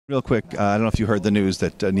Real quick, I don't know if you heard the news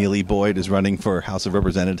that Neal E. Boyd is running for House of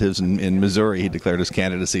Representatives in Missouri. He declared his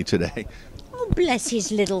candidacy today. Oh, bless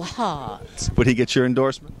his little heart. Would he get your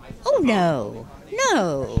endorsement? Oh, no.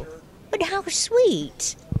 No. But how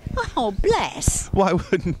sweet. Oh, bless. Why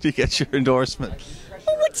wouldn't he get your endorsement?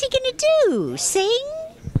 Well, what's he going to do? Sing?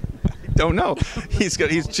 Don't know. He's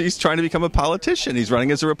trying to become a politician. He's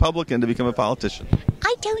running as a Republican to become a politician.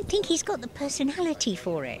 I don't think he's got the personality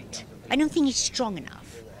for it. I don't think he's strong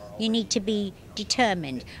enough. You need to be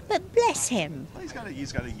determined. But bless him. He's got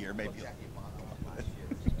a year, maybe.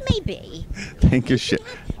 Maybe. Thank you, Sharon.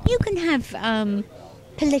 You can have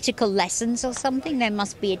political lessons or something. There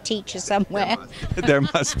must be a teacher somewhere. There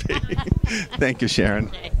must be. Thank you,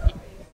 Sharon.